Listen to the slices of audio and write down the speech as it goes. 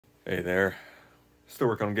Hey there. Still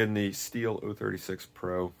working on getting the Stihl 036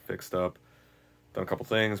 Pro fixed up. Done a couple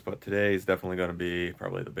things, but today is definitely going to be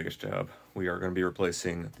probably the biggest job. We are going to be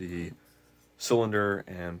replacing the cylinder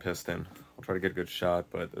and piston. I'll try to get a good shot,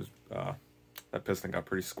 but that piston got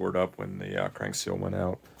pretty scored up when the crank seal went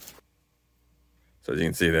out. So as you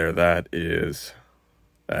can see there, that is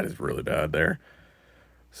really bad there.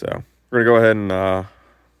 So we're going to go ahead and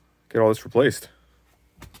get all this replaced.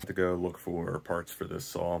 To go look for parts for this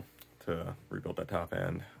saw to rebuild that top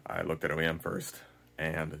end. I looked at OEM first,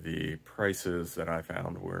 and the prices that I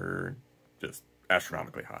found were just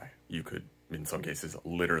astronomically high. You could, in some cases,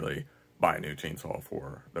 literally buy a new chainsaw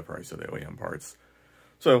for the price of the OEM parts.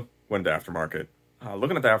 So went to aftermarket.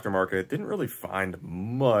 Looking at the aftermarket, didn't really find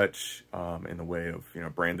much in the way of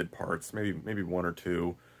branded parts. Maybe one or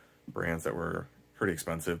two brands that were pretty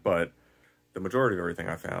expensive, but the majority of everything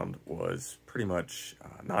I found was pretty much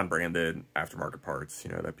non-branded aftermarket parts,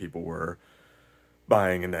 that people were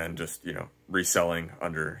buying and then just, reselling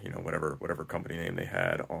under, whatever company name they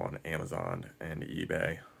had on Amazon and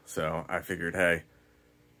eBay. So I figured, hey,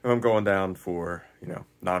 if I'm going down for,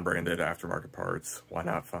 non-branded aftermarket parts, why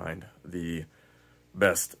not find the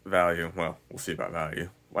best value? Well, we'll see about value.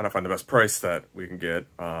 Why not find the best price that we can get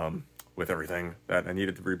with everything that I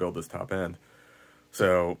needed to rebuild this top end?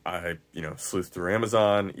 So I, sleuthed through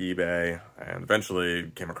Amazon, eBay, and eventually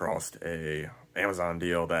came across a Amazon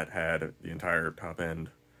deal that had the entire top end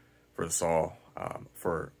for the saw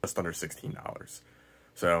for just under $16.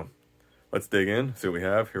 So let's dig in, see what we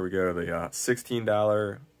have. Here we go, the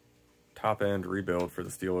 $16 top end rebuild for the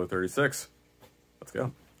Stihl 036. Let's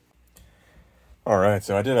go. All right,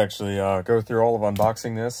 so I did actually go through all of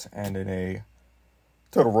unboxing this, and in a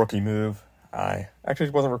total rookie move, I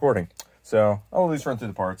actually wasn't recording. So I'll at least run through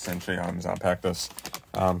the parts and show you how Amazon packed this.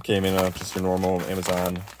 Came in just a normal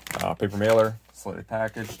Amazon paper mailer, slightly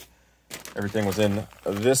packaged. Everything was in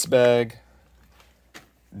this bag.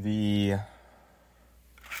 The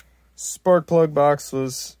spark plug box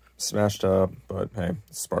was smashed up, but hey,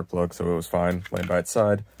 spark plug, so it was fine, laying by its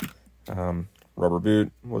side. Rubber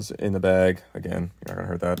boot was in the bag. Again, you're not gonna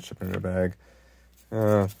hurt that, shipping in a bag.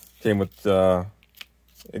 Came with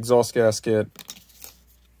exhaust gasket,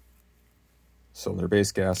 cylinder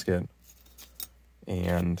base gasket,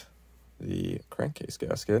 and the crankcase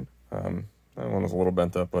gasket. That one was a little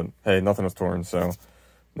bent up, but hey, nothing was torn, so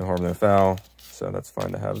no harm, no foul. So that's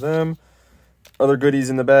fine to have them. Other goodies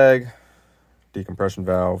in the bag: decompression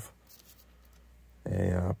valve,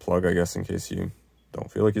 a plug, I guess, in case you don't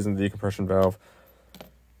feel like using the decompression valve.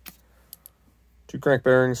 2 crank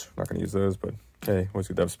bearings. Not going to use those, but hey, always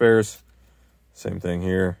good to have spares. Same thing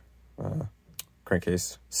here.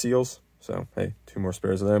 Crankcase seals. So, hey, 2 more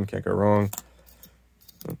spares of them, can't go wrong.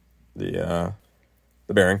 The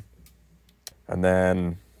bearing. And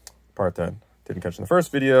then, part that didn't catch in the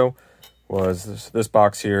first video was this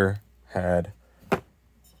box here had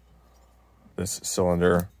this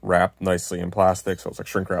cylinder wrapped nicely in plastic, so it's like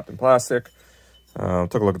shrink wrapped in plastic.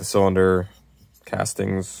 Took a look at the cylinder.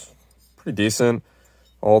 Castings, pretty decent.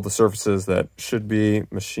 All the surfaces that should be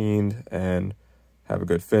machined and have a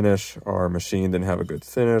good finish are machined and have a good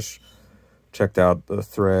finish. Checked out the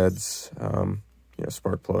threads,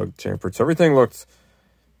 spark plug, chamfered. So everything looked,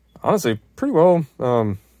 honestly, pretty well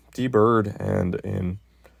deburred and in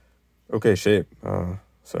okay shape.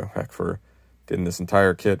 So heck, for getting this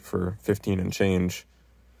entire kit for 15 and change,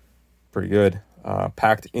 pretty good.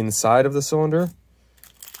 Packed inside of the cylinder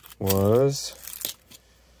was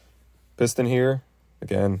piston here.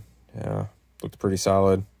 Again, looked pretty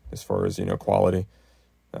solid as far as, quality.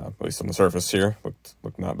 At least on the surface here,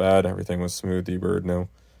 looked not bad. Everything was smooth, deburred,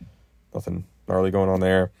 nothing gnarly going on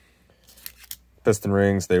there. Piston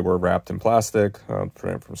rings, they were wrapped in plastic,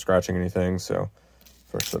 prevent from scratching anything. So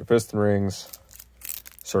first set of piston rings,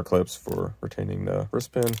 Circlips for retaining the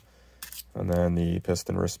wrist pin, and then the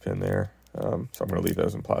piston wrist pin there. So I'm going to leave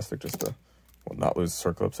those in plastic just to not lose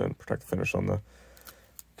Circlips and protect the finish on the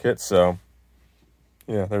kit. So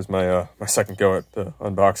yeah, there's my my second go at the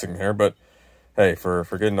unboxing here, but hey, for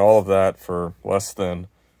getting all of that for less than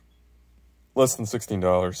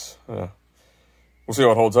 $16, we'll see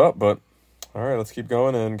how it holds up. But all right, let's keep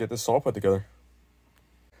going and get this saw put together.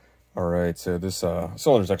 All right, so this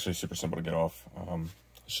cylinder is actually super simple to get off.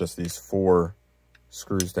 It's just these 4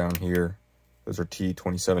 screws down here. Those are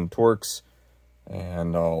T27 Torx,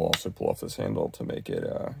 and I'll also pull off this handle to make it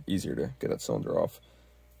easier to get that cylinder off.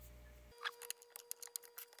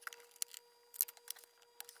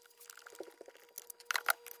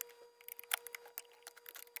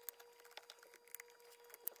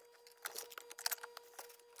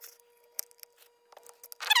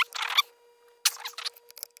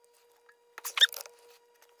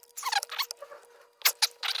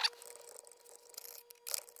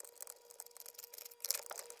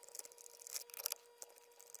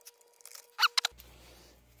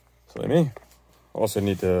 really me. Also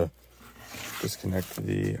need to disconnect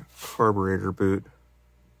the carburetor boot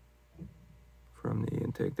from the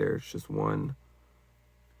intake there. It's just one.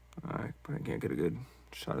 I probably can't get a good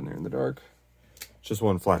shot in there in the dark. It's just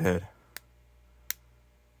one flathead.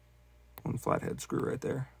 One flathead screw right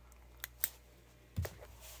there.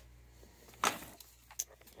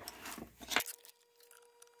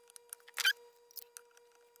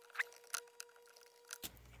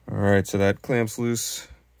 All right, so that clamp's loose.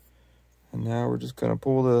 And now we're just gonna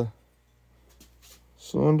pull the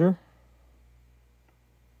cylinder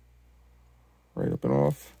right up and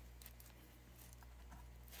off.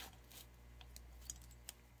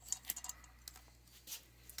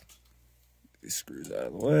 These screws out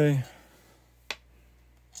of the way.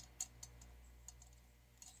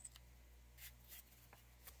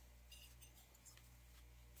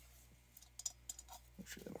 Make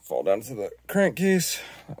sure they don't fall down to the crankcase.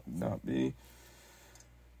 That would not be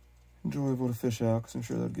enjoyable to fish out, because I'm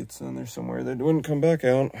sure that gets on there somewhere that wouldn't come back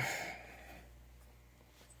out.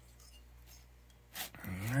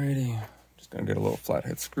 Alrighty, just gonna get a little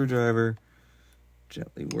flathead screwdriver,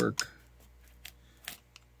 gently work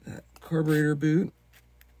that carburetor boot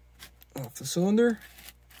off the cylinder.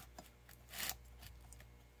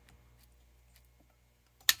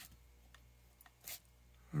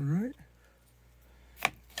 All right.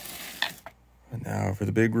 And now for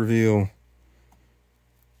the big reveal.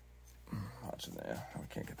 Watch it there. Oh, we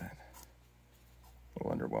can't get that. A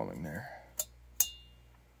little underwhelming there.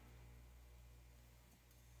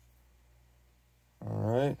 All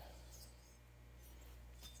right.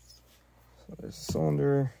 So there's the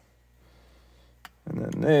cylinder. And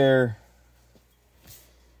then there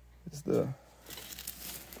is the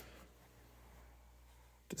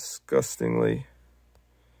disgustingly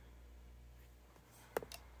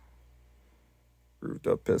grooved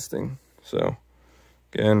up piston. So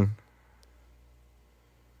again,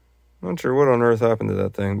 not sure what on earth happened to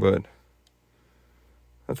that thing, but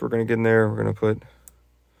that's what we're gonna get in there. We're gonna put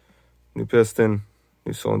new piston,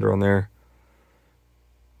 new cylinder on there.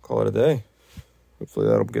 Call it a day. Hopefully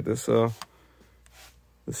that'll get this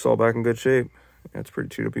saw back in good shape. Yeah, it's pretty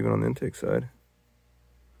chewed up even on the intake side.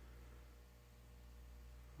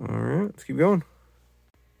 All right, let's keep going.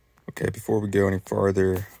 Okay, before we go any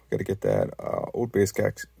farther, we got to get that old base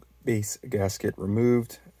gasket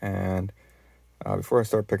removed. And before I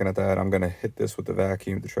start picking at that, I'm going to hit this with the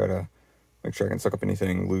vacuum to try to make sure I can suck up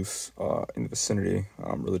anything loose in the vicinity.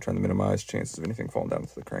 I'm really trying to minimize chances of anything falling down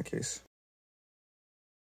into the crankcase.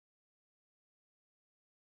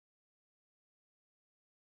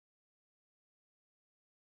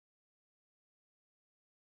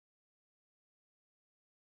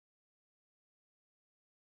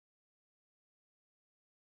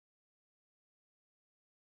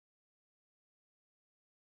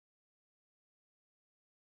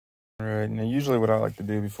 All right, now usually what I like to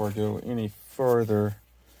do before I go any further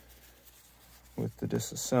with the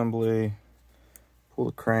disassembly, pull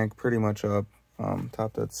the crank pretty much up,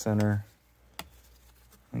 top that center,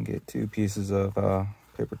 and get 2 pieces of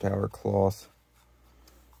paper towel cloth.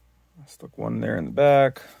 I stuck one there in the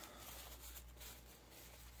back.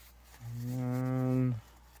 And then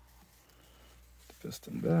the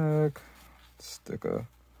piston back, stick another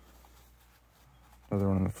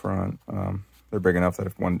one in the front. They're big enough that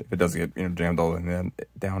if it does get jammed all in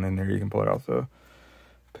down in there, you can pull it out with a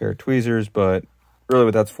pair of tweezers. But really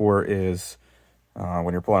what that's for is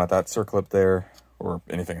when you're pulling out that circlip there, or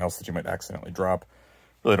anything else that you might accidentally drop.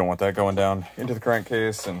 Really don't want that going down into the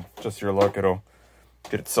crankcase, and just your luck, it'll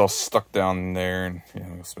get itself stuck down in there, and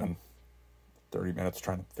you'll spend 30 minutes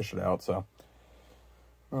trying to fish it out. So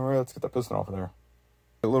all right, let's get that piston off of there.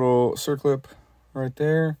 A little circlip right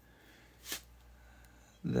there.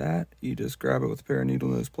 That you just grab it with a pair of needle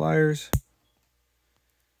nose pliers.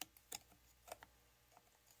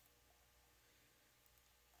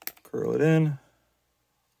 Curl it in,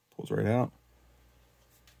 pulls right out.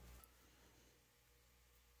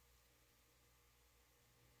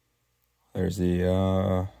 There's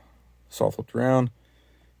the saw flipped around.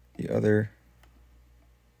 The other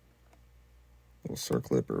little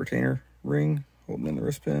circlip or retainer ring holding in the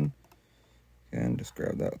wrist pin. And just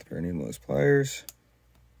grab that with a pair of needle nose pliers.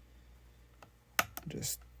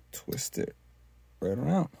 Just twist it right on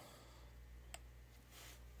out.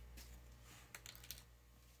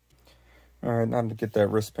 All right, now to get that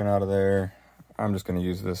wrist pin out of there, I'm just going to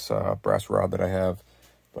use this brass rod that I have.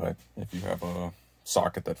 But if you have a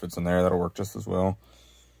socket that fits in there, that'll work just as well.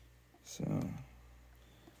 So,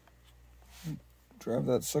 drive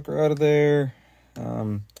that sucker out of there.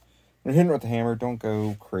 When you're hitting it with the hammer, don't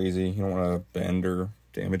go crazy. You don't want to bend or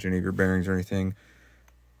damage any of your bearings or anything.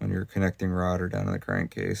 on your connecting rod or down in the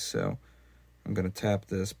crankcase. So I'm going to tap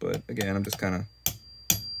this, but again, I'm just kind of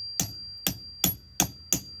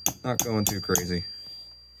not going too crazy.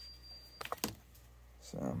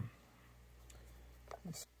 So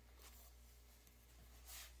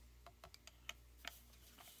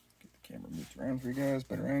get the camera moved around for you guys,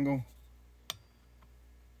 better angle.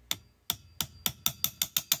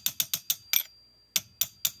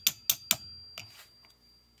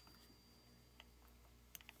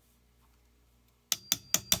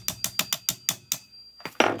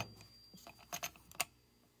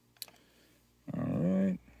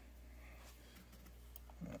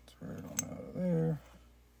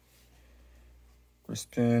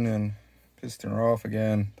 Pin and piston are off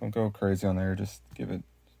again. Don't go crazy on there. Just give it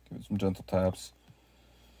some gentle taps.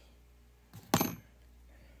 All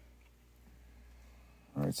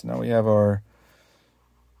right, so now we have our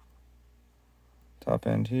top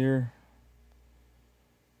end here.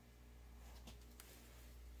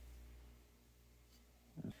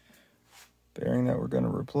 Bearing that we're going to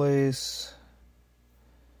replace.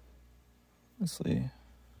 Honestly,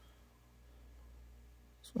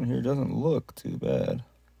 this one here doesn't look too bad.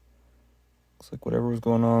 Looks like whatever was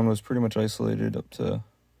going on was pretty much isolated up to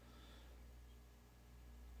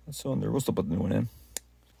the cylinder. We'll still put the new one in.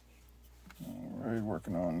 All right,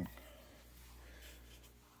 working on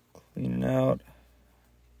cleaning out.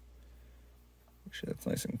 Make sure that's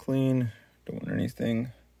nice and clean. Don't want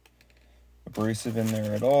anything abrasive in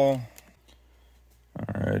there at all.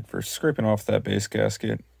 All right, for scraping off that base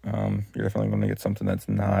gasket, you're definitely going to get something that's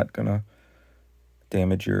not going to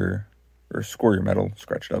damage your or score your metal,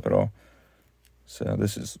 scratch it up at all. So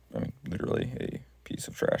this is, I mean, literally a piece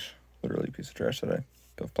of trash. Literally a piece of trash that I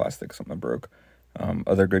of plastic, something that broke.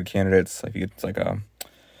 Other good candidates, like it's like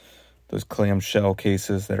those clamshell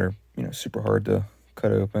cases that are, you know, super hard to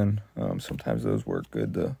cut open. Sometimes those work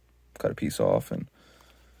good to cut a piece off and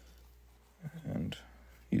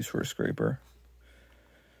use for a scraper.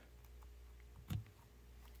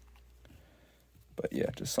 But yeah,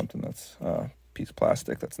 just something that's a piece of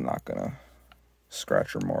plastic that's not gonna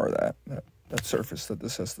scratch or mar that surface that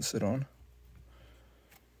this has to sit on.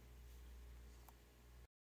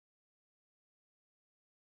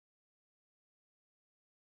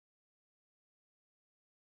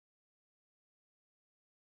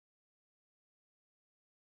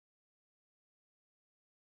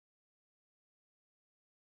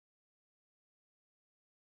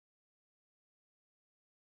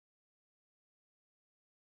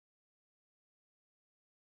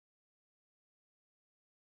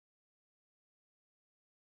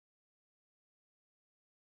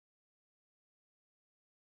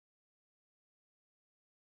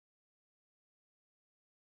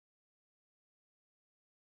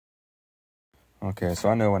 Okay, so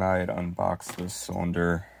I know when I had unboxed this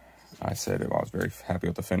cylinder, I said I was very happy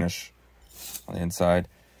with the finish on the inside.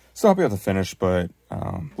 Still happy with the finish, but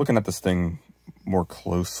looking at this thing more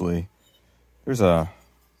closely, there's a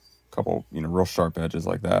couple, you know, real sharp edges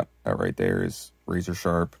like that. That right there is razor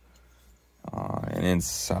sharp. And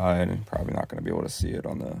inside, I'm probably not going to be able to see it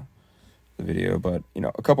on the video, but, you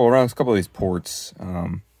know, a couple of these ports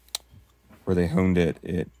where they honed it,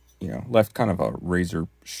 you know, left kind of a razor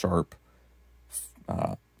sharp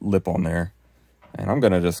lip on there, and I'm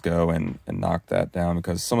gonna just go and knock that down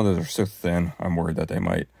because some of those are so thin. I'm worried that they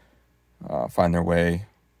might find their way,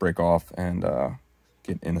 break off, and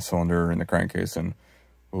get in the cylinder or in the crankcase, and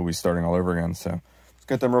we'll be starting all over again. So let's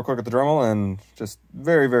get them real quick at the Dremel and just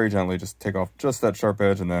very, very gently just take off just that sharp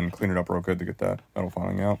edge and then clean it up real good to get that metal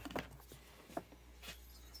filing out.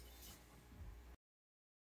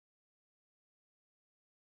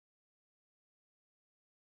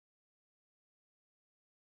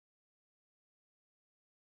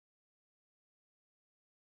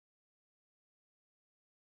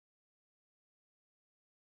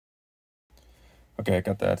 Okay, I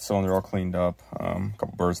got that cylinder all cleaned up, a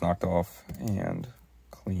couple burrs knocked off and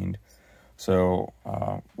cleaned. So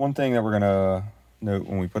one thing that we're gonna note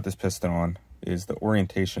when we put this piston on is the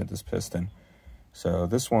orientation of this piston. So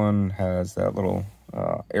this one has that little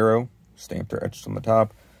arrow stamped or etched on the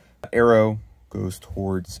top. The arrow goes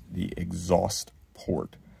towards the exhaust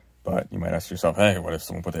port. But you might ask yourself, hey, what if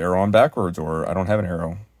someone put the arrow on backwards, or I don't have an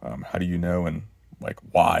arrow? How do you know, and like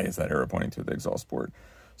why is that arrow pointing to the exhaust port?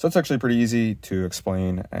 So it's actually pretty easy to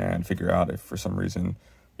explain and figure out if for some reason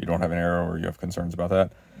you don't have an arrow or you have concerns about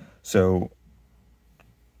that. So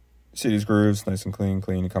see these grooves, nice and clean,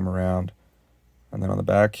 you come around. And then on the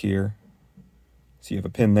back here, so you have a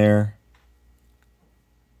pin there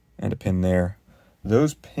and a pin there.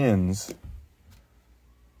 Those pins,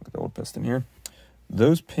 look at the old piston here.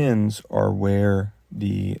 Those pins are where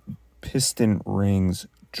the piston rings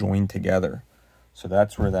join together. So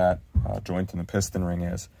that's where that joint in the piston ring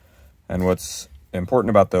is. And what's important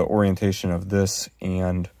about the orientation of this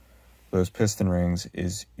and those piston rings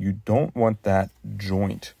is you don't want that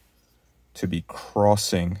joint to be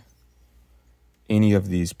crossing any of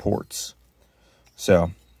these ports.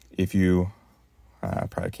 So if you, I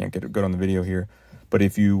probably can't get it good on the video here, but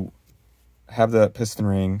if you have that piston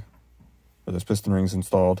ring or those piston rings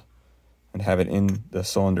installed and have it in the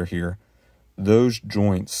cylinder here, those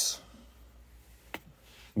joints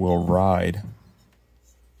will ride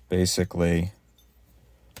basically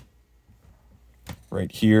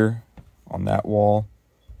right here on that wall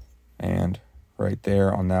and right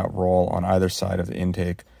there on that wall on either side of the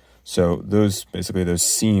intake. So those, basically those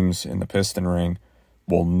seams in the piston ring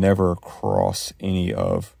will never cross any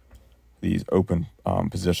of these open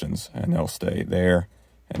positions, and they'll stay there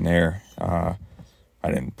and there. I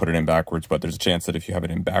didn't put it in backwards, but there's a chance that if you have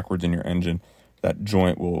it in backwards in your engine, that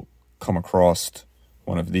joint will come across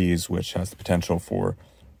one of these, which has the potential for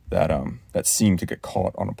that that seam to get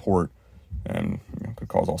caught on a port and could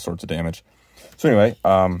cause all sorts of damage. So anyway,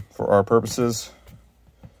 for our purposes,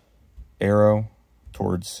 arrow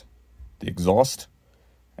towards the exhaust.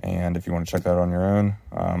 And if you want to check that on your own,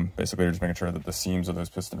 basically you're just making sure that the seams of those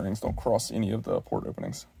piston rings don't cross any of the port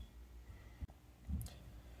openings.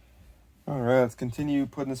 All right, let's continue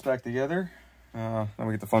putting this back together. Now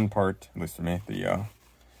we get the fun part, at least for me, the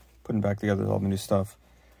putting back together all the new stuff.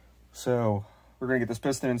 So we're gonna get this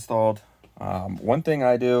piston installed. One thing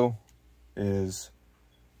I do is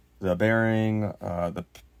the bearing, the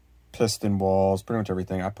piston walls, pretty much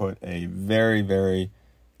everything. I put a very, very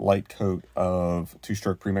light coat of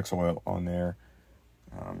 2-stroke premix oil on there.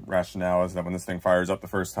 Rationale is that when this thing fires up the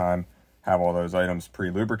first time, have all those items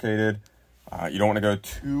pre-lubricated. You don't want to go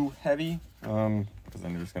too heavy, because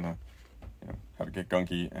then you're just gonna, have it get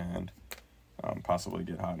gunky and possibly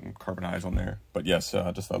get hot and carbonize on there. But yes,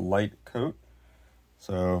 just a light coat.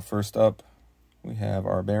 So first up, we have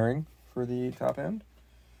our bearing for the top end.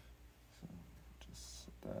 So just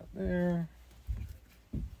set that there.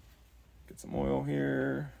 Get some oil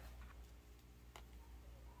here.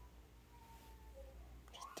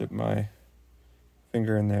 Just dip my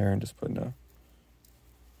finger in there and just put in a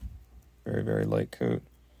very, very light coat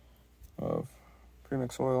of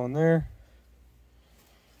premix oil in there.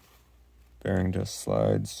 Bearing just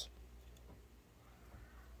slides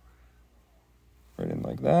right in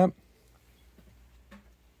like that.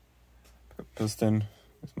 Put piston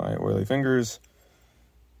with my oily fingers.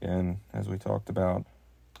 Again, as we talked about,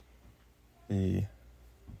 the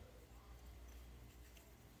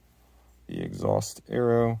exhaust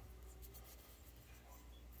arrow.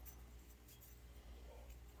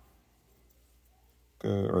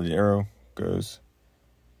 Or the arrow goes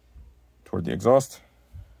toward the exhaust.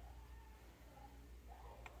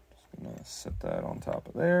 Just gonna set that on top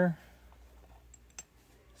of there.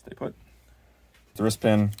 Stay put. The wrist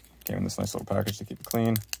pin came in this nice little package to keep it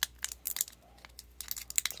clean.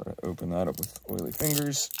 Try to open that up with oily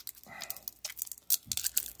fingers.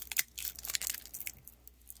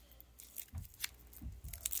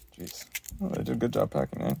 Jeez. Oh, they did a good job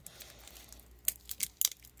packing that.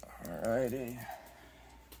 Alrighty.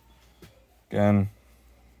 Again,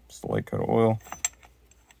 just a light coat of oil.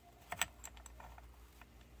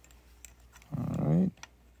 Alright.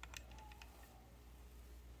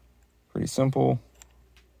 Pretty simple.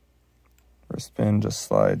 Wrist pin just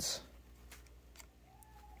slides.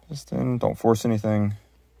 Piston, don't force anything.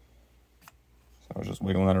 So I was just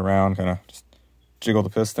wiggling it around, kind of just jiggle the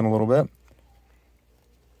piston a little bit.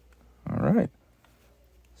 Alright.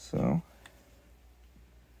 So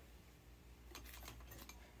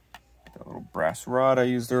little brass rod I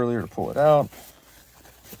used earlier to pull it out.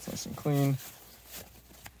 It's nice and clean.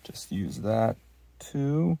 Just use that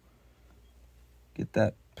to get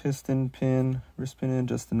that piston pin, wrist pin in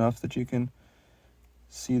just enough that you can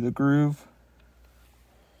see the groove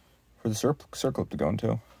for the circlip to go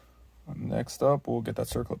into. Next up, we'll get that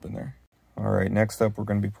circlip in there. All right, next up, we're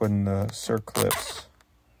going to be putting the circlips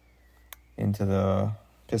into the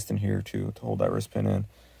piston here to hold that wrist pin in.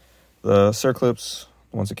 The circlips,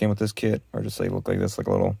 the ones that came with this kit, are just look like this, like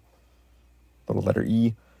a little letter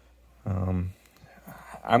E.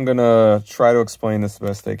 I'm gonna try to explain this the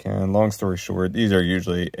best I can. Long story short, these are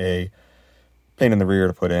usually a pain in the rear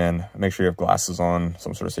to put in. Make sure you have glasses on,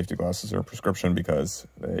 some sort of safety glasses or prescription, because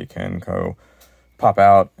they can go pop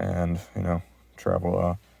out and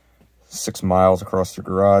travel 6 miles across your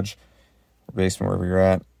garage or basement, wherever you're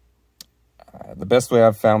at. The best way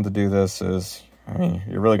I've found to do this is,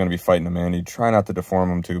 you're really going to be fighting them in. You try not to deform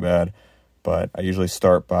them too bad, but I usually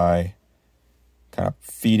start by kind of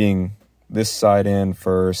feeding this side in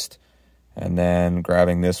first, and then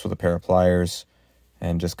grabbing this with a pair of pliers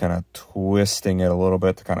and just kind of twisting it a little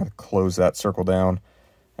bit to kind of close that circle down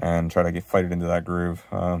and try to fight it into that groove.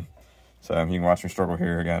 So you can watch me struggle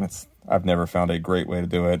here again. I've never found a great way to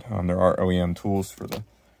do it. There are OEM tools for the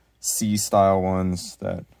C style ones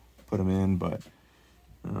that put them in, but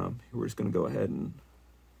we're just going to go ahead and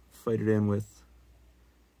fight it in with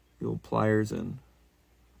the old pliers and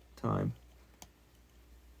time.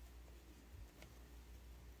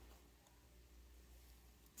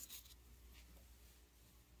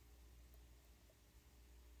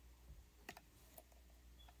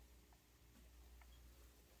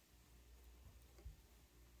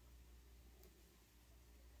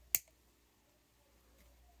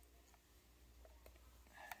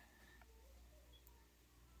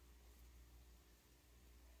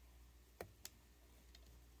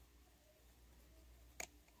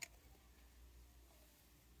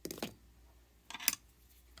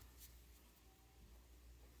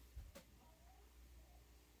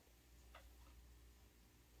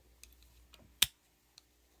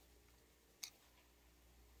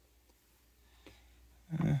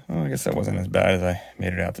 Well, I guess that wasn't as bad as I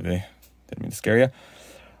made it out to be. Didn't mean to scare you.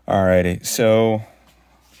 Alrighty, so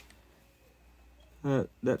that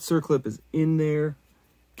circlip is in there.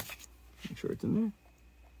 Make sure it's in there.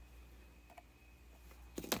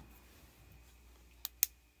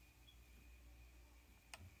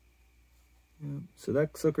 Yeah, so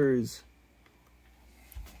that sucker is,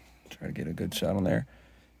 try to get a good shot on there.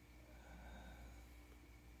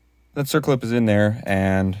 That circlip is in there,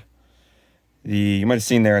 and you might have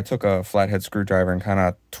seen there, I took a flathead screwdriver and kind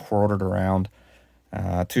of twirled it around.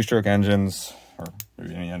 Two-stroke engines, or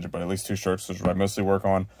maybe any engine, but at least two strokes, which is what I mostly work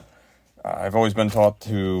on. I've always been taught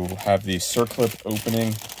to have the circlip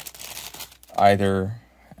opening either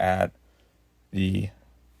at the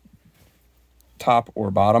top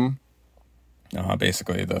or bottom.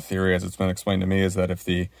 Basically, the theory as it's been explained to me is that if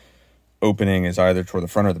the opening is either toward the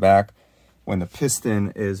front or the back, when the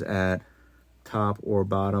piston is at top or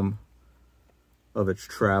bottom of its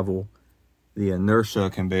travel, the inertia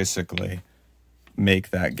can basically make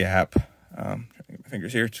that gap, trying to get my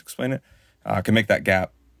fingers here to explain it, can make that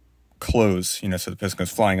gap close, so the piston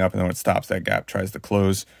goes flying up, and then when it stops, that gap tries to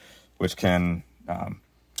close, which can,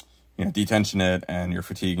 detension it, and you're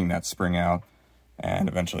fatiguing that spring out, and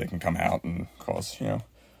eventually it can come out and cause,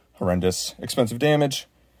 horrendous expensive damage.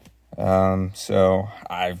 So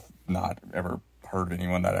I've not ever heard of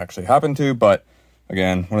anyone that actually happened to, but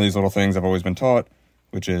again, one of these little things I've always been taught,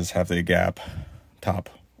 which is have the gap top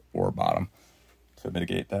or bottom to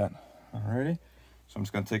mitigate that. Alrighty, so I'm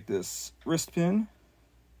just going to take this wrist pin,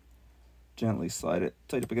 gently slide it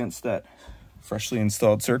tight up against that freshly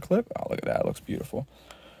installed circlip. Oh, look at that, it looks beautiful.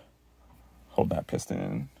 Hold that piston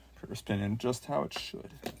in, wrist pin in just how it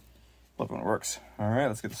should. Love when it works. Alright,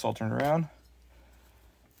 let's get this all turned around.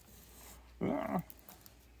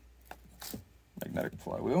 Magnetic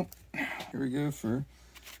flywheel. Here we go for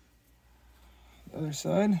the other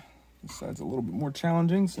side. This side's a little bit more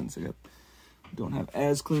challenging since I don't have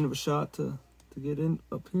as clean of a shot to get in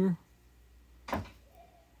up here.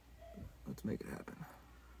 Let's make it happen.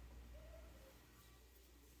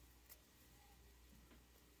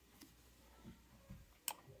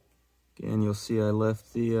 Again, you'll see I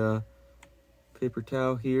left the paper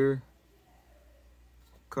towel here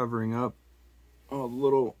covering up all the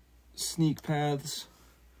little sneak paths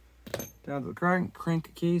down to the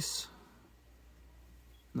crankcase.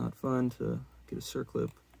 Not fun to get a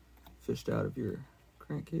circlip fished out of your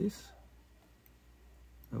crankcase.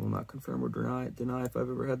 I will not confirm or deny if I've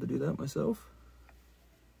ever had to do that myself,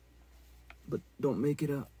 but don't make it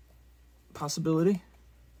a possibility.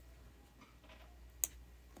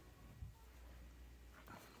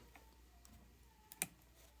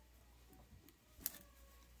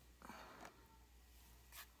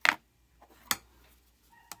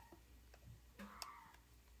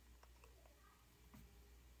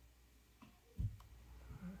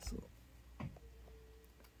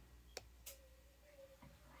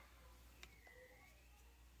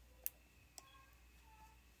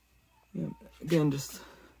 Yeah, again, just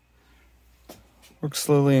work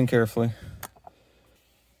slowly and carefully.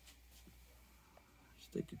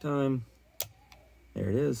 Just take your time. There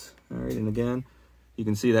it is. All right, and again, you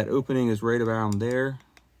can see that opening is right around there,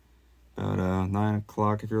 about 9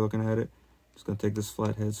 o'clock if you're looking at it. Just gonna take this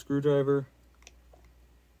flathead screwdriver,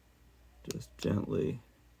 just gently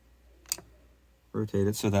rotate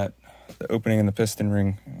it so that the opening in the piston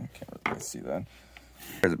ring, I can't really see that.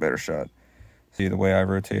 Here's a better shot. See the way I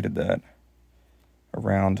rotated that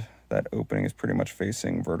around that opening is pretty much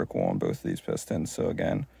facing vertical on both of these pistons. So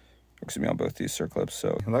again, excuse me, on both these circlips.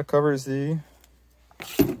 So and that covers the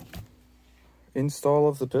install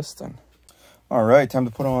of the piston. All right, time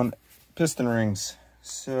to put on piston rings.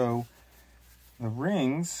 So the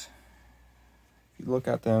rings, if you look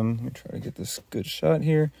at them, let me try to get this good shot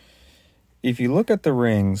here. If you look at the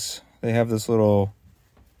rings, they have this little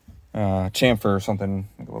chamfer or something,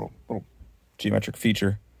 like a little geometric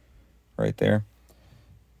feature right there.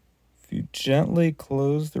 If you gently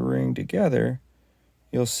close the ring together,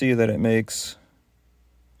 you'll see that it makes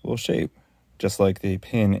a little shape, just like the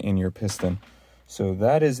pin in your piston. So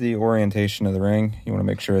that is the orientation of the ring. You want to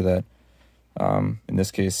make sure that, in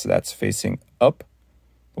this case, that's facing up,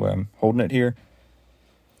 the way I'm holding it here.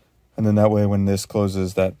 And then that way, when this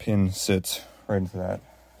closes, that pin sits right into that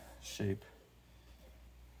shape.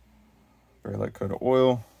 Very light coat of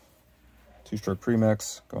oil, 2-stroke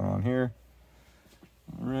premix going on here.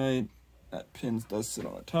 All right, that pin does sit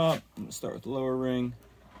on the top. I'm gonna start with the lower ring.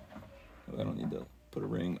 I don't need to put a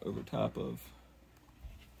ring over top of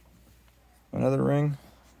another ring.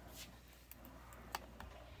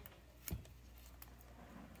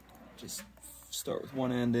 Just start with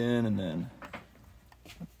one end in and then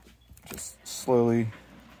just slowly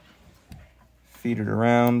feed it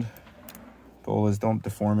around. Goal is don't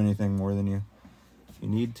deform anything more than you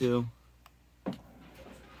need to.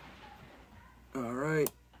 All right,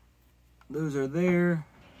 those are there.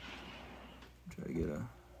 Try to get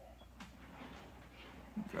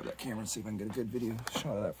grab that camera and see if I can get a good video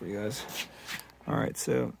shot of that for you guys. All right,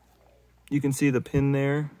 so you can see the pin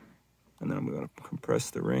there, and then I'm going to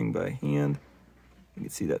compress the ring by hand. You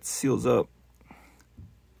can see that seals up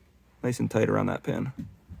nice and tight around that pin.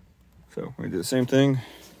 So we're going to do the same thing.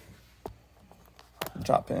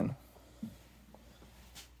 Top pin.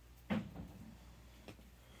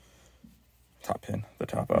 Top pin, the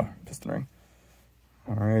top piston ring.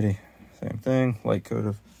 Alrighty, same thing. Light coat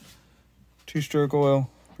of 2-stroke oil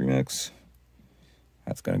premix.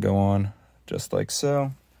 That's going to go on just like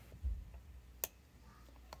so.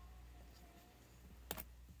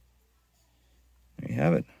 There you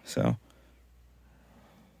have it. So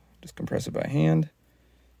just compress it by hand,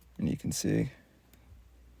 and you can see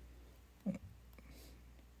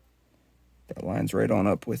that lines right on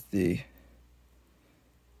up with the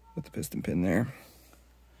piston pin there.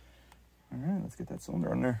 All right, let's get that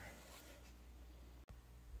cylinder on there.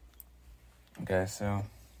 Okay, so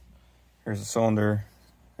here's the cylinder.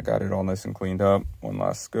 I got it all nice and cleaned up. One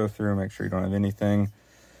last go through, make sure you don't have anything,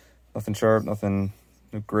 nothing sharp, nothing,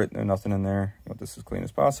 no grit, no nothing in there. You want this as clean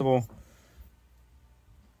as possible.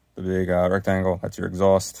 The big rectangle, that's your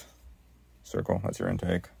exhaust. Circle, that's your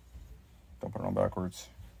intake. Don't put it on backwards.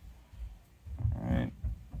 All right,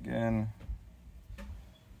 again,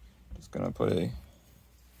 just gonna put a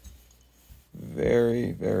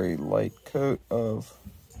very, very light coat of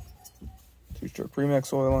 2-stroke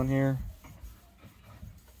premix oil on here.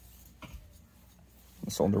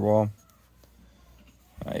 The cylinder wall.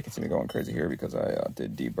 You can see me going crazy here because I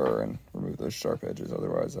did deburr and remove those sharp edges.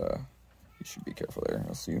 Otherwise, you should be careful there.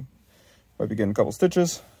 I'll see you. Might be getting a couple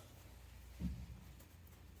stitches.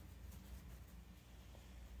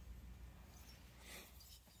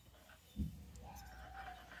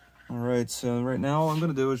 All right, so right now all I'm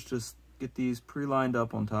gonna do is just get these pre-lined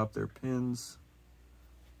up on top their pins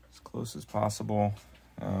as close as possible.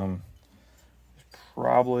 There's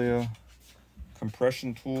probably a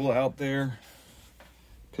compression tool out there,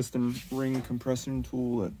 piston ring compression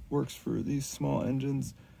tool that works for these small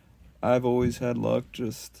engines. I've always had luck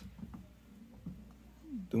just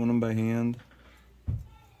doing them by hand.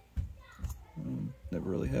 Never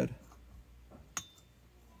really had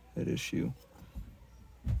issue.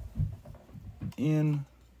 In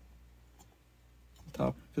the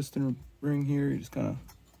top piston ring here, you just kind of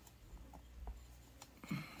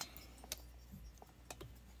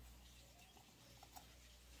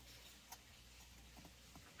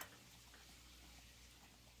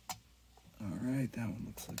Alright, that one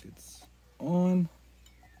looks like it's on.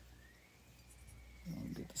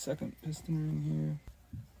 I'll get the second piston ring here.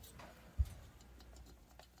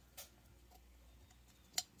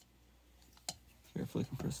 Carefully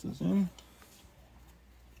compress those in.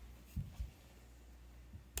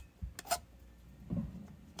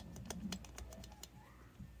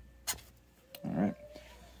 Alright.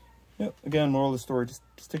 Yep, again, moral of the story, just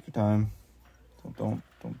take your time. Don't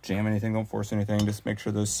jam anything, don't force anything. Just make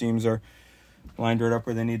sure those seams are lined right up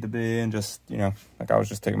where they need to be, and just, you know, like I was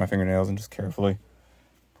just taking my fingernails and just carefully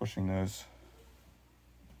pushing those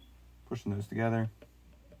together.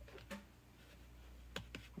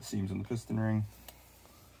 The seams on the piston ring.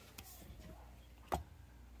 Took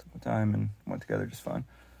my time and went together just fine.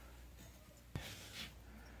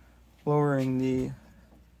 Lowering the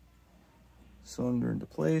cylinder into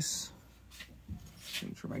place.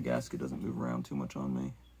 Making sure my gasket doesn't move around too much on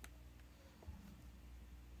me.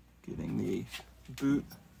 Getting the boot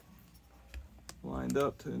lined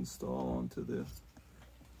up to install onto the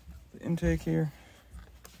intake here.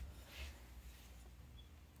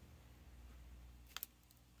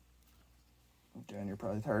 Again, you're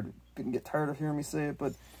probably gonna get tired of hearing me say it,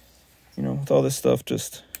 but you know, with all this stuff,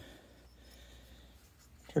 just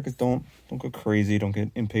trick is don't go crazy, don't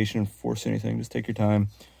get impatient and force anything. Just take your time.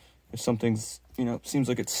 If something's, you know, seems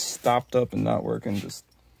like it's stopped up and not working, just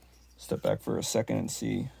step back for a second and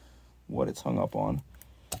see what it's hung up on.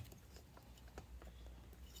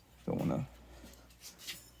 Don't want to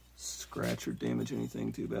scratch or damage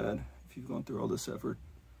anything too bad if you've gone through all this effort.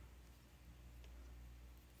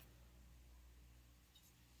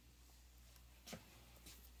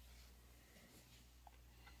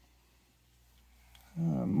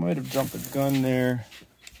 Might have jumped the gun there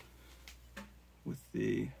with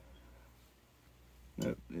the,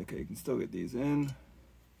 nope, okay, you can still get these in.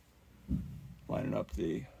 Lining up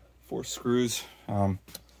the 4 screws. Probably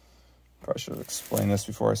should have explained this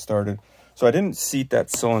before I started. So I didn't seat that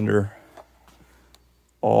cylinder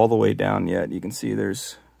all the way down yet. You can see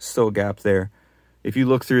there's still a gap there. If you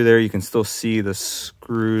look through there, you can still see the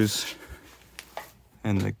screws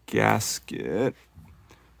and the gasket.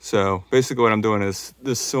 So basically what I'm doing is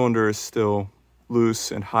this cylinder is still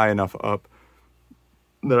loose and high enough up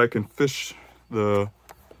that I can fish the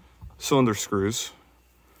cylinder screws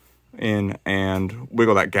in and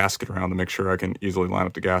wiggle that gasket around to make sure I can easily line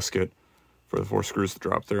up the gasket for the 4 screws to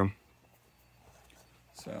drop through.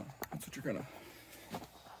 So that's what you're gonna,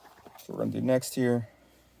 so we're gonna do next here.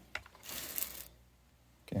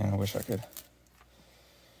 Again, I wish I could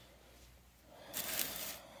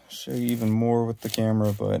show you even more with the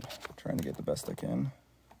camera, but I'm trying to get the best I can.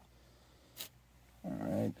 All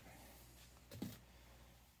right.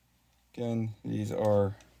 Again, these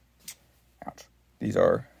are, ouch, these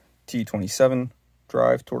are T27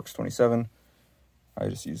 drive, Torx 27. I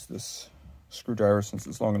just use this screwdriver since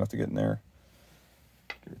it's long enough to get in there.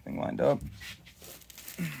 Get everything lined up.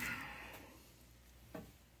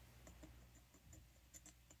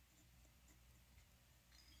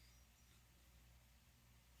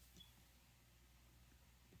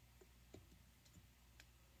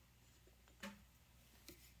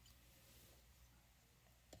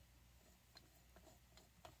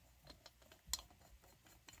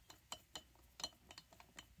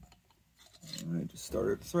 All right, just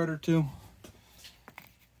started a thread or two.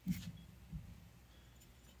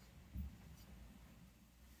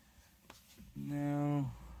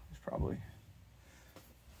 Now, there's probably,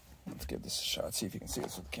 let's give this a shot, see if you can see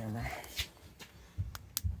this with the camera.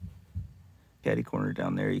 Caddy corner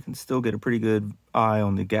down there, you can still get a pretty good eye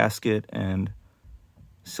on the gasket and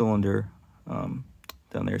cylinder down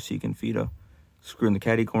there, so you can feed a screw in the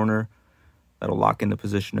caddy corner. That'll lock in the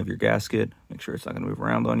position of your gasket, make sure it's not going to move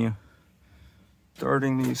around on you.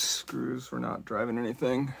 Starting these screws, we're not driving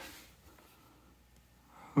anything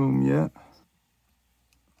home yet.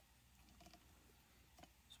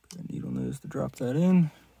 Just put a needle nose to drop that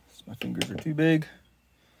in. So my fingers are too big.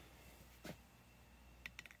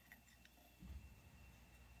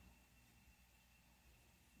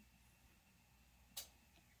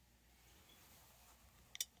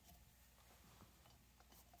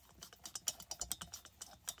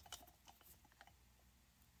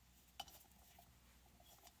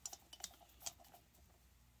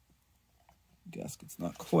 Gasket's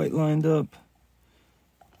not quite lined up.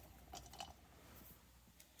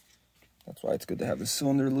 That's why it's good to have the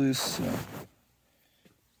cylinder loose. So I'm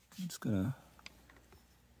just gonna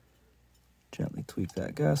gently tweak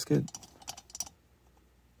that gasket.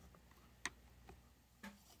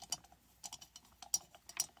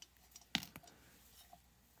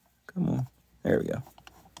 Come on, there we go.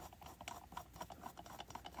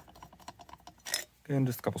 Again,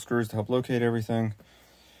 just a couple screws to help locate everything.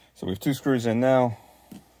 So we have 2 screws in now.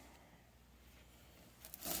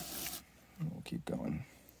 We'll keep going.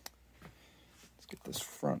 Let's get this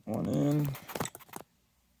front one in.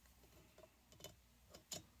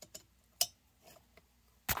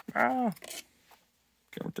 Ah! Okay,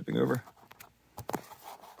 we're tipping over.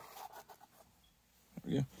 There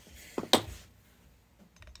we go.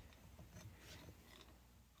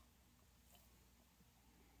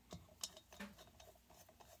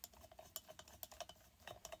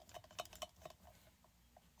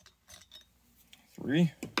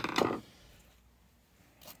 Three.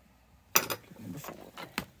 Number 4.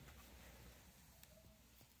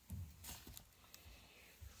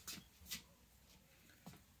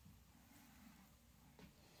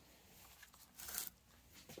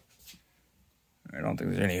 I don't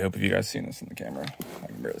think there's any hope of you guys seeing this in the camera. I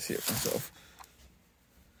can barely see it myself.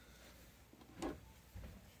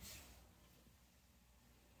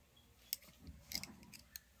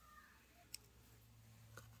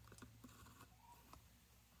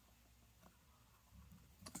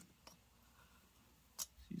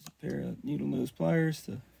 Use a pair of needle nose pliers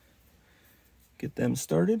to get them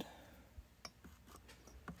started.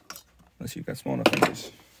 Unless you've got small enough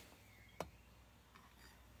fingers.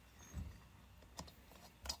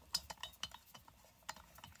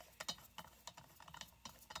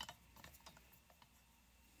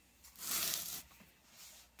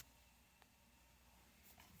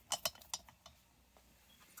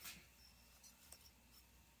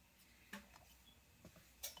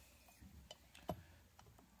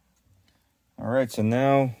 All right, so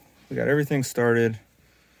now we got everything started.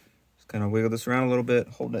 Just kind of wiggle this around a little bit,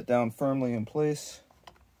 holding it down firmly in place.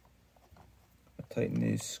 Tighten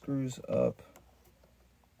these screws up.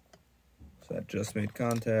 So that just made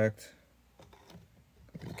contact.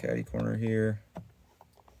 Go to the caddy corner here.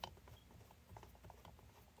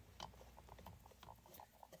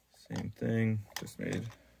 Same thing, just made.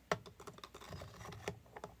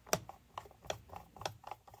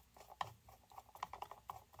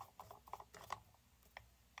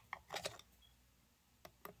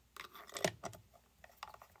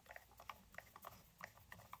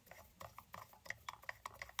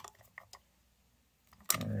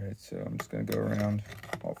 Alright, so I'm just going to go around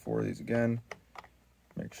all four of these again.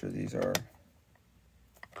 Make sure these are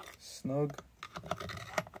snug.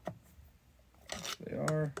 They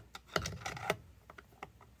are.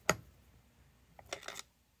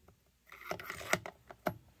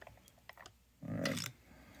 Alright.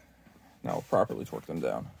 Now we'll properly torque them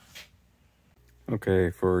down.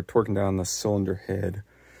 Okay, for torquing down the cylinder head,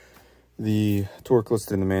 the torque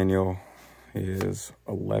listed in the manual is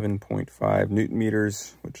 11.5 Newton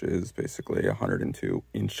meters, which is basically 102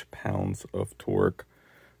 inch-pounds of torque.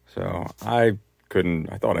 So I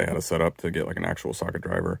thought I had a setup to get like an actual socket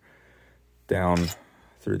driver down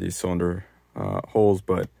through these cylinder holes,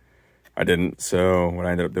 but I didn't. So what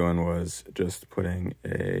I ended up doing was just putting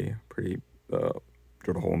a pretty,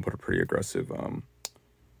 drilled a hole and put a pretty aggressive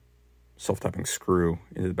self-tapping screw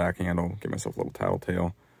into the back handle, give myself a little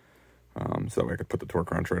tattletale. So that way I could put the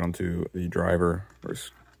torque wrench right onto the driver, or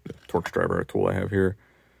the Torx driver tool I have here,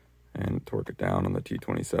 and torque it down on the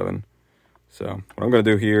T27. So what I'm going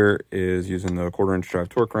to do here is, using the 1/4 inch drive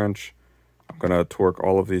torque wrench, I'm going to torque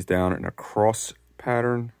all of these down in a cross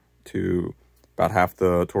pattern to about half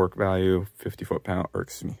the torque value, 50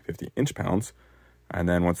 inch pounds. And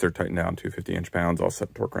then once they're tightened down to 50 inch pounds, I'll set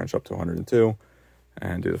the torque wrench up to 102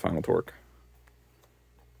 and do the final torque.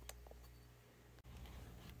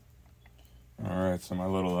 All right, so my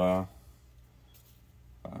little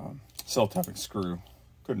self-tapping screw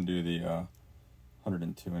couldn't do the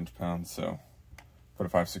 102 inch pounds, so put a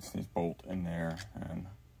 5/16 bolt in there and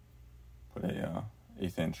put a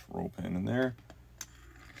 1/8 inch roll pin in there.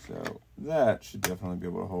 So that should definitely be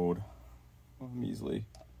able to hold a measly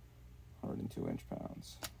 102 inch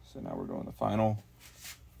pounds. So now we're doing the final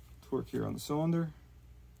torque here on the cylinder.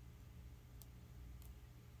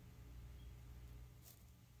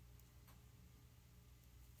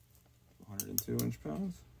 102 inch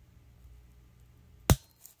pounds.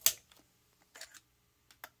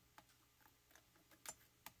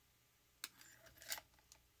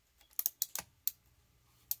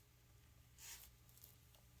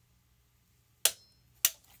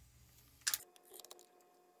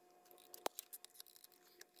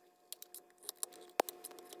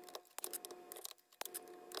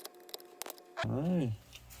 All right,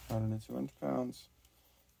 102 inch pounds.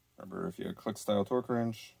 Remember, if you have a click style torque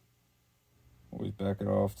wrench, always back it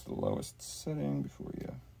off to the lowest setting before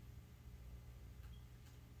you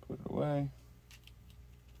put it away.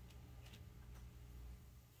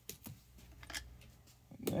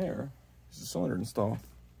 And there is the cylinder install.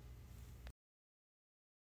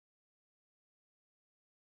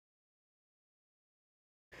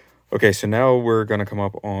 Okay, so now we're going to come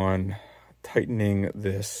up on tightening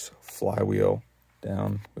this flywheel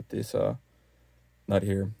down with this nut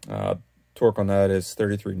here. Torque on that is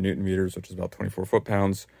 33 Newton meters, which is about 24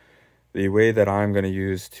 foot-pounds. The way that I'm going to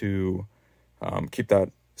use to keep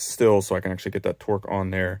that still so I can actually get that torque on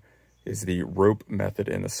there is the rope method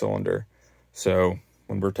in the cylinder. So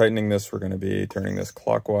when we're tightening this, we're going to be turning this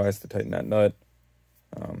clockwise to tighten that nut.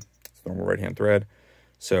 It's normal right-hand thread.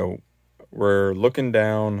 So we're looking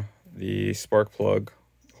down the spark plug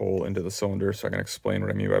hole into the cylinder so I can explain what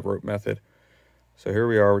I mean by rope method. So here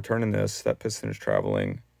we are, we're turning this, that piston is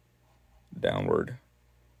traveling downward.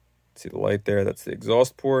 See the light there, that's the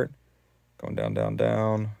exhaust port. Going down, down,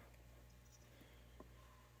 down.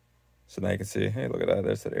 So now you can see, hey, look at that.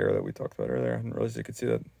 There's that arrow that we talked about earlier. I didn't realize you could see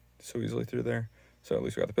that so easily through there. So at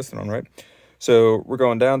least we got the piston on, right? So we're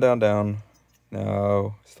going down, down, down.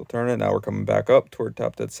 Now, still turning. Now we're coming back up toward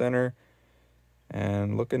top dead center.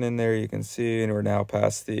 And looking in there, you can see, and we're now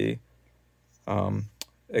past the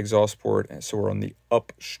exhaust port. And so we're on the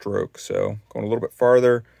upstroke. So going a little bit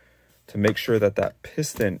farther to make sure that that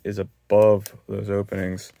piston is above those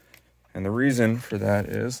openings. And the reason for that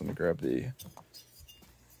is, let me grab the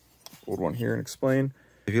old one here and explain.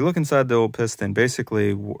 If you look inside the old piston,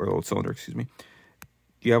 basically, or old cylinder, excuse me,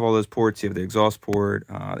 you have all those ports. You have the exhaust port,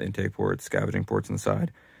 the intake ports, scavenging ports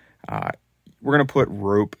inside. We're going to put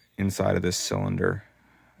rope inside of this cylinder,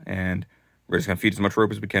 and we're just going to feed as much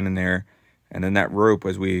rope as we can in there. And then that rope,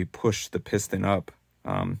 as we push the piston up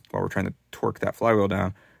while we're trying to torque that flywheel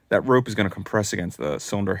down, that rope is going to compress against the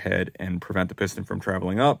cylinder head and prevent the piston from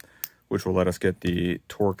traveling up, which will let us get the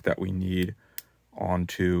torque that we need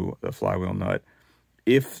onto the flywheel nut.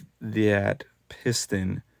 If that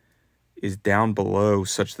piston is down below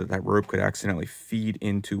such that that rope could accidentally feed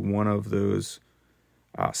into one of those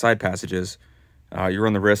side passages, you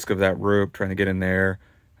run the risk of that rope trying to get in there,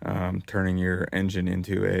 turning your engine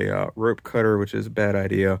into a rope cutter, which is a bad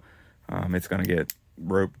idea. It's going to get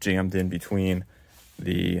rope jammed in between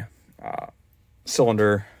the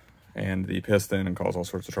cylinder and the piston and cause all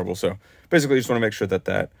sorts of trouble. So basically, you just want to make sure that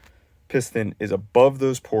that piston is above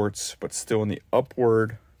those ports, but still in the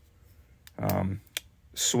upward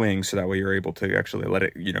swing, so that way you're able to actually let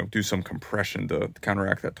it, do some compression to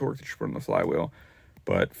counteract that torque that you put on the flywheel,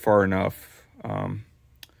 but far enough,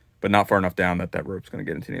 but not far enough down that that rope's going to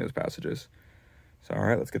get into any of those passages. So, all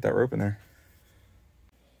right, let's get that rope in there.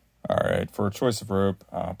 All right, for a choice of rope,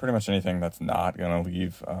 pretty much anything that's not going to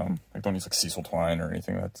leave, don't use like sisal twine or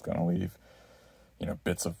anything that's going to leave,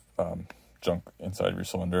 bits of junk inside of your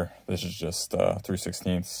cylinder. This is just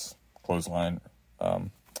 3/16 clothesline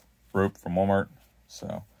rope from Walmart.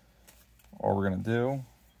 So all we're going to do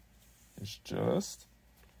is just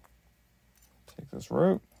take this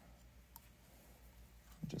rope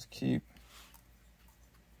and just keep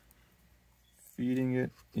feeding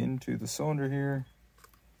it into the cylinder here.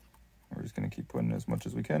 We're just going to keep putting as much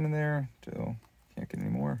as we can in there until can't get any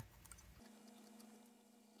more.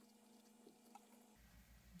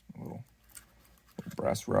 A little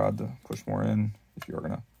brass rod to push more in. If you are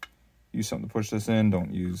going to use something to push this in,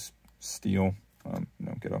 don't use steel.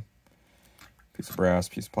 Get a piece of brass,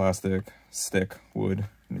 piece of plastic, stick, wood,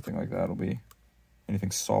 anything like that. It'll be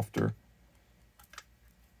anything softer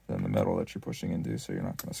than the metal that you're pushing into, so you're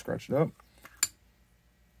not going to scratch it up.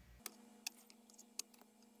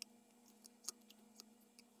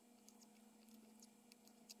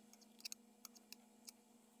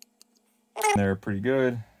 They're pretty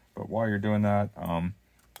good, but while you're doing that,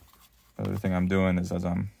 another thing I'm doing is, as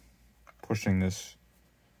I'm pushing this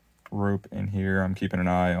rope in here, I'm keeping an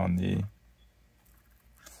eye on the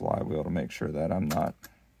flywheel to make sure that I'm not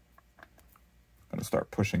going to start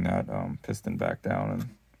pushing that piston back down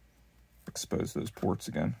and expose those ports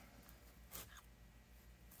again.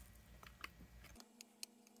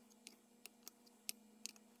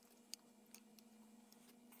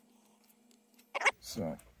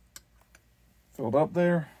 So, filled up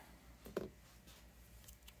there.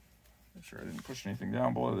 Make sure I didn't push anything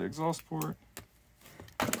down below the exhaust port.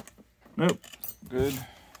 Nope, good.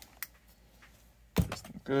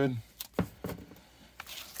 Good.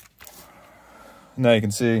 Now you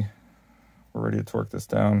can see we're ready to torque this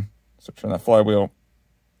down. So turn that flywheel,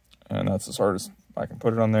 and that's as hard as I can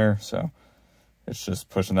put it on there. So it's just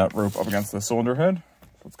pushing that rope up against the cylinder head.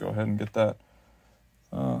 So let's go ahead and get that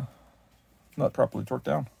nut properly torqued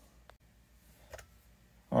down.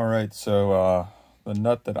 All right, so the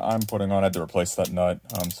nut that I'm putting on, I had to replace that nut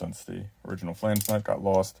since the original flange nut got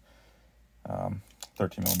lost.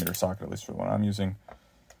 13 millimeter socket, at least for the one I'm using.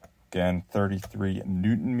 Again, 33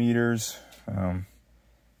 Newton meters,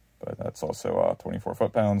 but that's also 24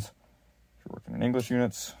 foot-pounds if you're working in English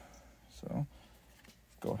units. So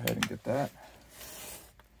go ahead and get that.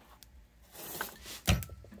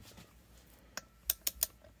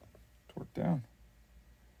 Torque down.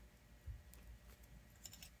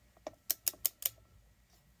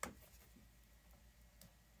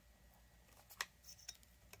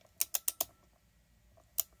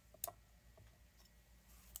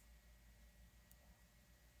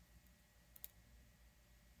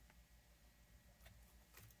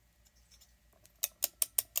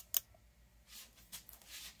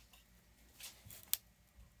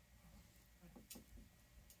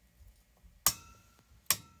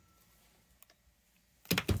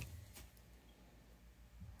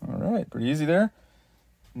 All right, pretty easy there.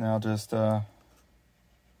 Now just back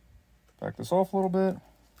this off a little bit.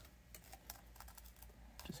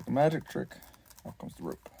 Just like a magic trick. Off comes the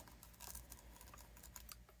rope.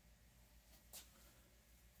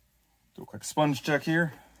 Do a quick sponge check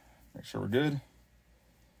here. Make sure we're good.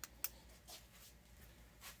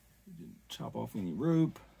 Didn't chop off any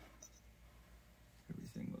rope.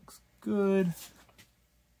 Everything looks good.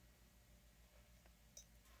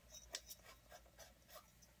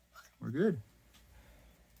 We're good.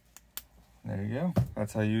 There you go.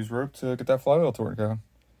 That's how you use rope to get that flywheel to work out.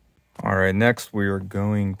 All right, next we are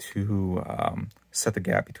going to set the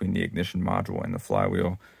gap between the ignition module and the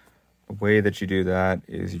flywheel. The way that you do that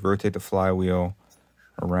is you rotate the flywheel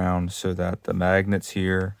around so that the magnets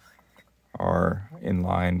here are in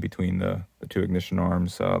line between the two ignition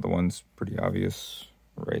arms. The one's pretty obvious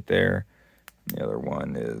right there. The other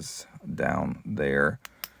one is down there.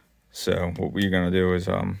 So what we're going to do is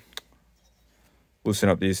loosen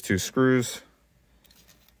up these two screws,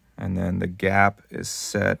 and then the gap is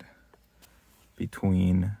set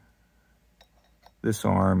between this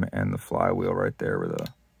arm and the flywheel right there where the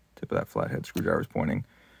tip of that flathead screwdriver is pointing.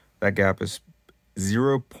 That gap is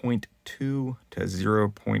 0.2 to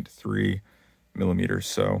 0.3 millimeters.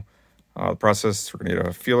 So the process, we're going to get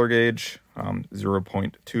a feeler gauge,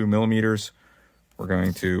 0.2 millimeters. We're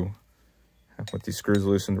going to, with these screws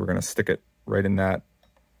loosened, we're going to stick it right in that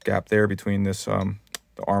gap there between this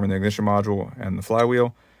the arm and the ignition module and the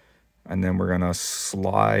flywheel, and then we're going to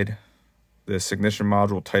slide this ignition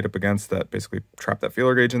module tight up against that, basically trap that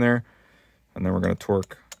feeler gauge in there, and then we're going to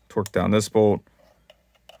torque down this bolt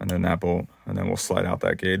and then that bolt, and then we'll slide out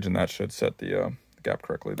that gauge, and that should set the gap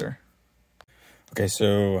correctly there. Okay,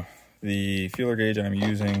 so the feeler gauge I'm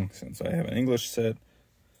using, since I have an English set,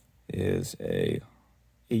 is a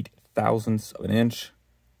 0.008 of an inch,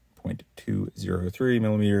 0.203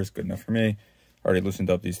 millimeters, good enough for me. Already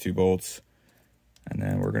loosened up these two bolts, and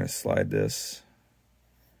then we're going to slide this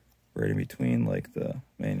right in between like the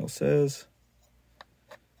manual says.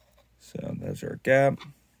 So that's our gap.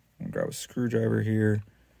 I'm going to grab a screwdriver here,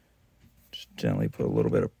 just gently put a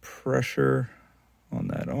little bit of pressure on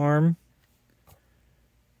that arm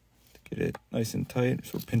to get it nice and tight.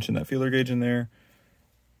 So we're pinching that feeler gauge in there.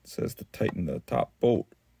 It says to tighten the top bolt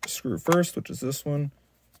screw first, which is this one.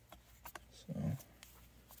 So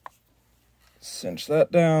cinch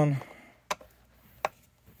that down.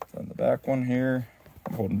 Then the back one here,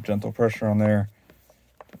 I'm holding gentle pressure on there.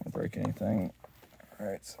 Don't want to break anything. All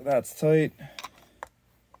right, so that's tight.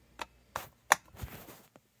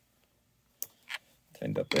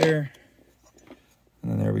 Tightened up there.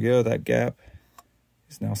 And then there we go, that gap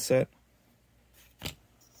is now set.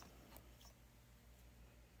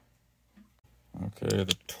 Okay,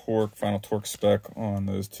 the final torque spec on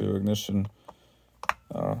those two ignition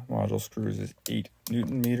module screws is 8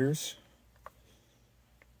 Newton meters.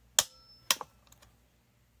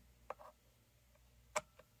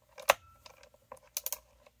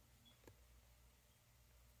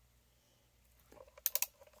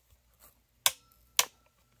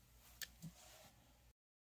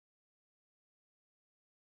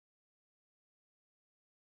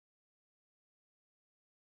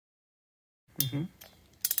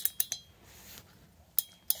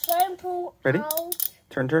 Ready? Out.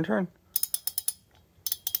 Turn. Right,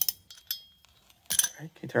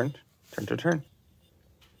 okay, turn.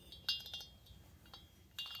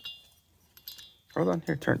 Hold on,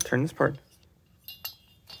 here, turn this part.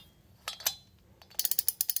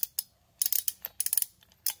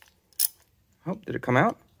 Oh, did it come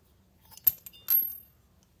out?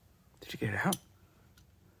 Did you get it out?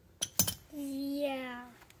 Yeah.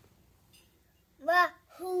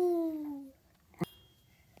 Wahoo!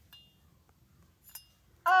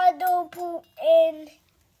 I don't put in.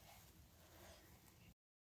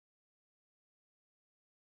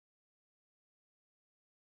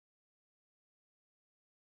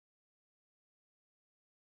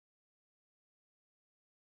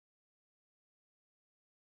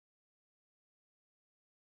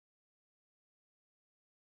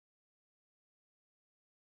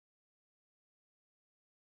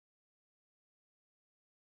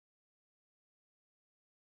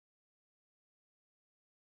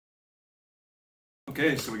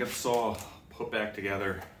 Okay, so we got the saw put back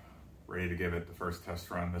together, ready to give it the first test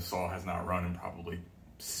run. This saw has not run in probably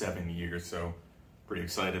 7 years, so pretty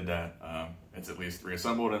excited that it's at least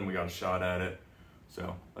reassembled and we got a shot at it.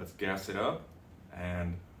 So let's gas it up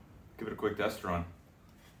and give it a quick test run.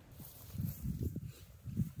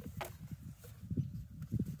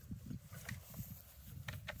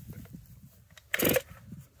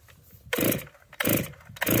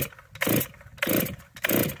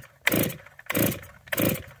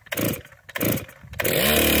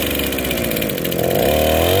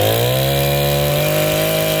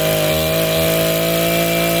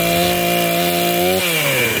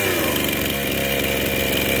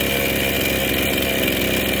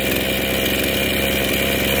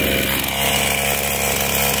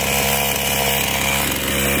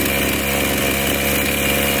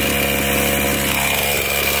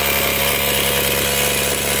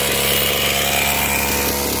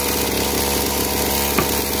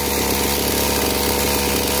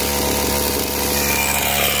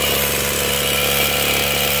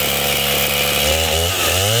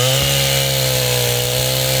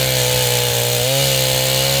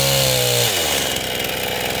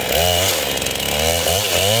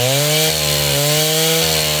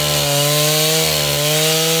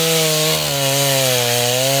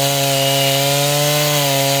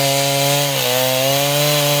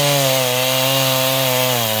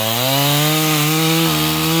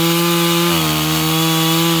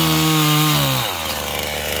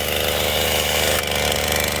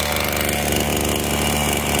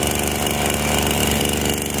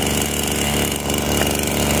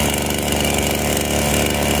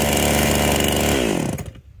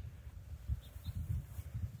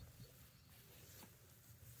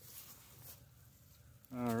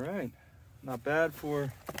 not bad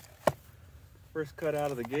for first cut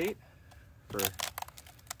out of the gate for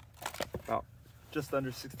about just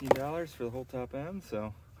under $16 for the whole top end.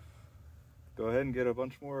 So go ahead and get a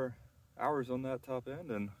bunch more hours on that top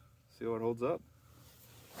end and see what holds up.